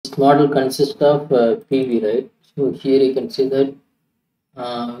model consists of PV, right? So here you can see that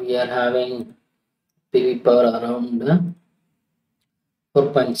we are having PV power around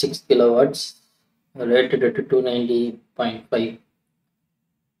 4.6 kilowatts rated at 290.5.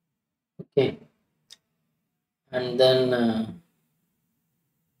 Okay, and then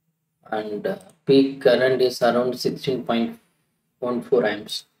peak current is around 16.14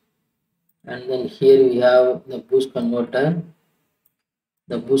 amps. And then here we have the boost converter.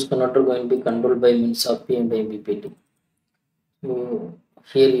 The boost converter going to be controlled by means of P and MPPT. So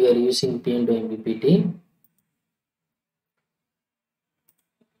here we are using P and MPPT,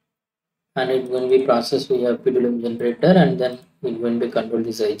 and it's going to be processed via PWM generator, and then it's going to be control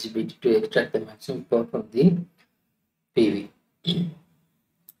this IGBT to extract the maximum power from the PV.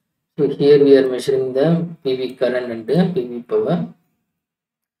 So here we are measuring the PV current and the PV power.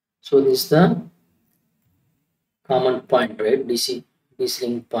 So this is the common point, right? DC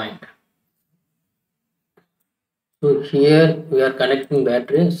link point. So here we are connecting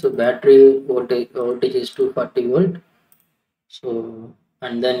battery. So battery voltage is 240 volt. So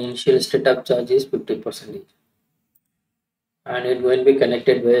and then initial state of charge is 50%, and it will be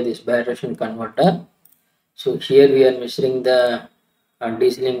connected via this bidirectional converter. So here we are measuring the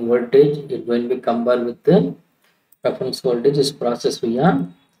DC link voltage. It will be compared with the reference voltage is processed via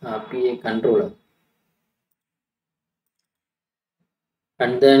PA controller,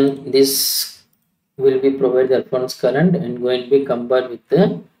 and then this will be provide the reference current and going to be compared with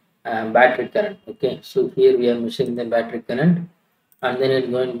the battery current. Okay, so here we are measuring the battery current, and then it's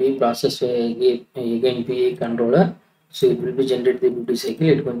going to be processed again PA controller. So it will be generate the duty cycle.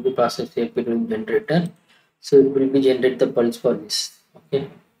 It's going to be processed a PWM generator. So it will be generate the pulse for this. Okay,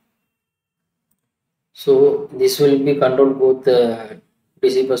 so this will be controlled both the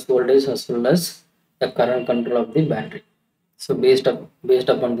DC bus voltage as well as the current control of the battery. So based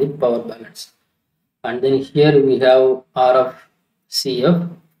upon the power balance. And then here we have RF CF,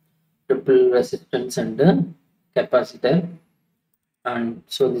 ripple resistance and the capacitor. And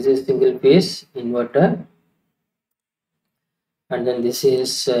so this is single phase inverter, and then this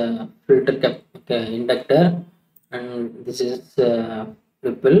is filter inductor, and this is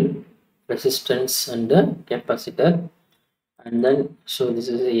ripple resistance and the capacitor, and then so this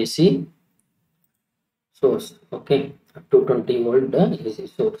is AC source. Okay, 220 volt AC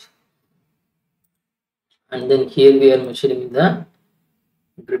source, and then here we are measuring the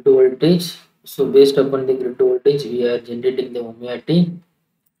grid voltage. So based upon the grid voltage we are generating the omega t,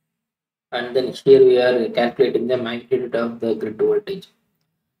 and then here we are calculating the magnitude of the grid voltage.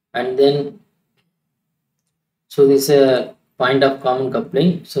 And then so this is a point of common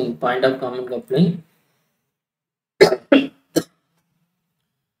coupling. So in point of common coupling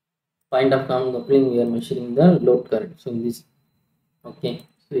we are measuring the load current. So in this, okay,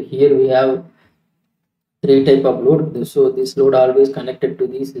 so here we have three type of load. So this load always connected to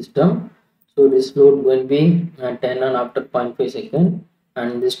the system. So this load will be 10 on after 0.5 second,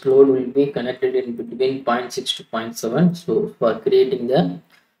 and this load will be connected in between 0.6 to 0.7. So for creating the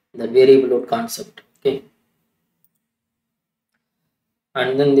variable load concept. Okay,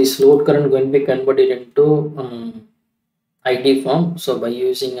 and then this load current going to be converted into ID form. So by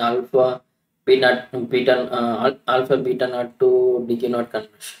using alpha beta naught to decay naught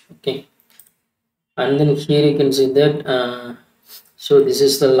conversion. Okay, and then here you can see that so this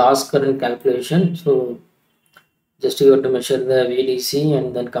is the loss current calculation. So just you have to measure the VDC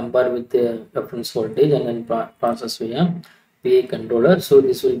and then compare with the reference voltage and then process via PA controller. So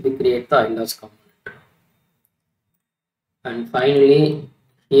this will be create the I-loss component. And finally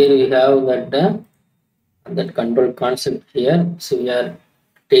here we have that control concept here. So we are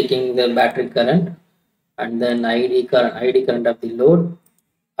taking the battery current and then ID current of the load,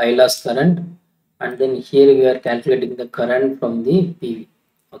 I-loss current, and then here we are calculating the current from the PV.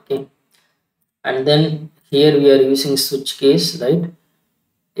 Okay, and then here we are using switch case, right?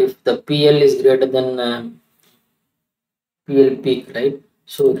 If the PL is greater than PL peak, right?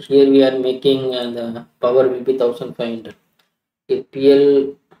 So here we are making the power will be 1500. If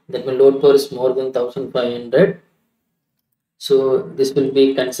PL, that means load power is more than 1500, so this will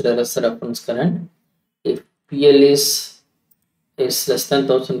be considered as a reference current. If PL is less than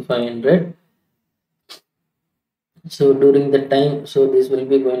 1500, so during the time, so this will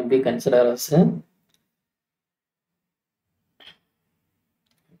be going to be considered as a,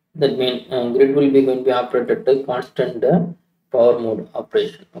 that means grid will be going to be operated at constant power mode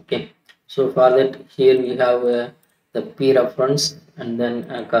operation. Okay, so for that here we have the P reference and then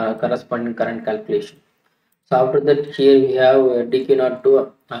corresponding current calculation. So after that here we have decay naught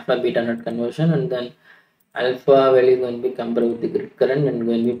to alpha beta naught conversion, and then alpha value going to be compared with the grid current and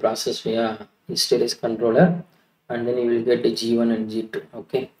going to be processed via hysteresis controller, and then you will get the G1 and G2.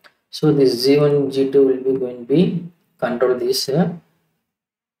 Okay, so this G1 G2 will be going to be control this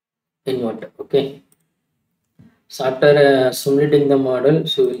inverter. Okay, so after simulating the model,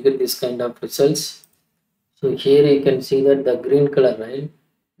 so we'll get this kind of results. So here you can see that the green color, right?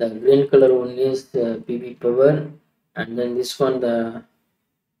 The green color one is the PV power, and then this one the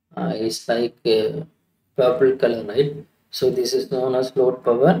is like purple color, right? So this is known as load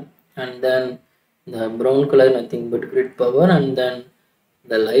power, and then the brown color nothing but grid power, and then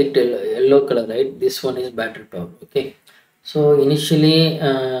the light yellow color, right? This one is battery power. Okay, so initially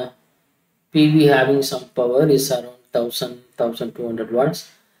PV having some power is around 1200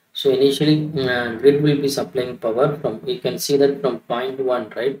 watts. So initially grid will be supplying power from, you can see that from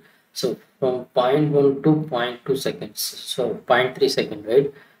 0.1, right? So from 0.1 to 0.2 seconds, so 0.3 second,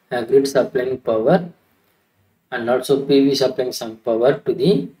 right? Grid supplying power, and also PV supplying some power to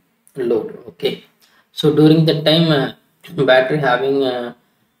the load. Okay, so during the time battery having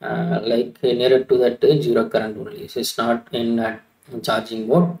like nearer to that zero current only, so it's not in charging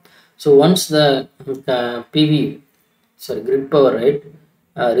mode. So once the PV, sorry, grid power, right,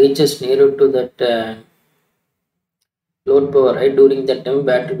 reaches nearer to that load power, right, during that time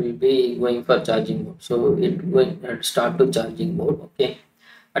battery will be going for charging mode, so it will start to charging mode. Okay,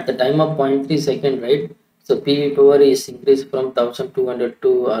 at the time of 0.3 second, right, so PV power is increased from 1200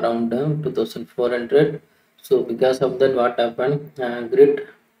 to around 2400. So because of that, what happened, grid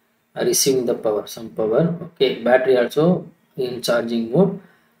receiving the power, some power. Okay, battery also in charging mode,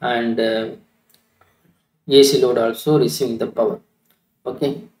 and AC load also receiving the power.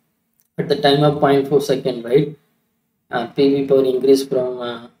 Okay, at the time of 0.4 second, right, PV power increased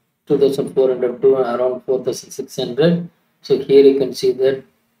from 2400 to around 4600. So here you can see that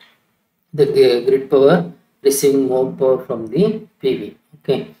the grid power receiving more power from the PV.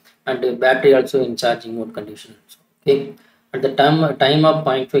 Okay, and the battery also in charging mode condition also. Okay, at the time of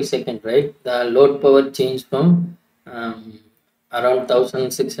 0.5 second, right, the load power changed from um, around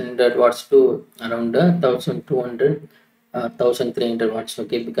 1600 watts to around 1200 1300 watts.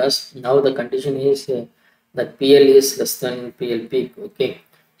 Okay, because now the condition is that PL is less than PL peak. Okay,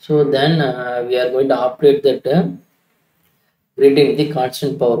 so then we are going to operate that reading the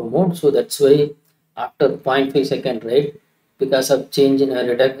constant power mode. So that's why after 0.5 second, right, because of change in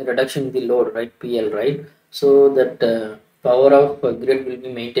reduction in the load, right, PL, right, so that power of grid will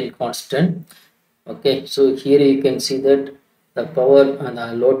be maintained constant. Okay, so here you can see that the power and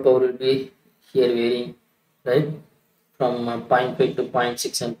the load power will be here varying, right, from 0.5 to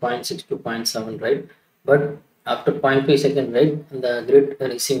 0.6 and 0.6 to 0.7, right, but after 0.5 second, right, the grid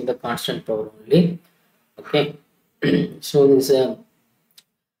receiving the constant power only. Okay, so this the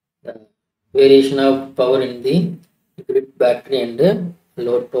variation of power in the grid, battery, and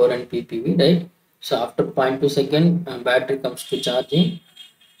load power and PPV, right? So after 0.2 second, battery comes to charging,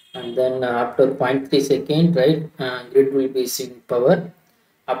 and then after 0.3 second, right, grid will be receiving power.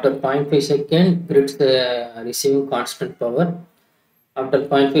 After 0.5 second, grid receiving constant power. After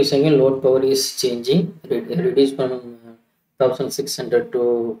 0.5 second, load power is changing, reduced from 1600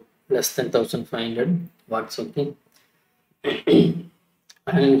 to less than 1500 watts. Okay,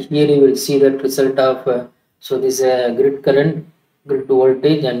 and here you will see that result of so this grid current, grid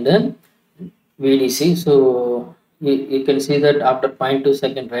voltage, and then VDC. So you can see that after 0.2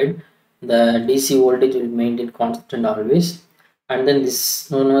 second, right, the DC voltage will maintain constant always, and then this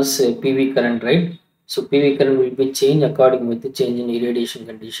known as PV current, right? So PV current will be changed according with the change in irradiation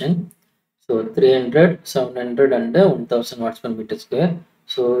condition. So 300, 700, and 1000 watts per meter square.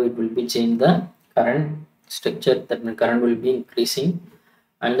 So it will be change the current structure, that the current will be increasing,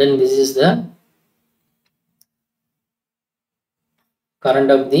 and then this is the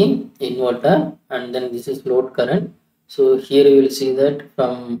current of the inverter, and then this is load current. So here you will see that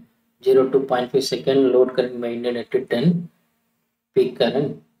from 0 to 0.5 second, load current maintained at 10 peak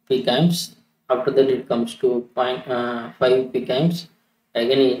current, peak amps. After that it comes to 0.5 peak amps,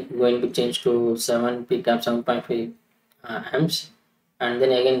 again it going to change to 7 peak amps, 7.5 amps, and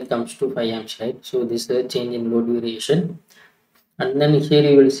then again it comes to 5 amps, right? So this is the change in load variation, and then here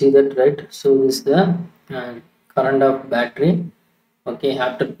you will see that, right, so this is the uh, current of battery. Okay,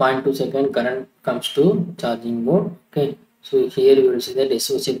 after 0.2 second, current comes to charging mode. Okay, so here you will see that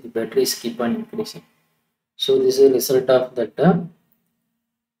associated the batteries keep on increasing. So this is a result of that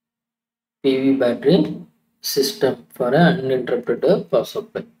PV battery system for an uninterrupted power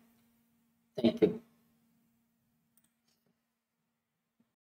supply. Thank you.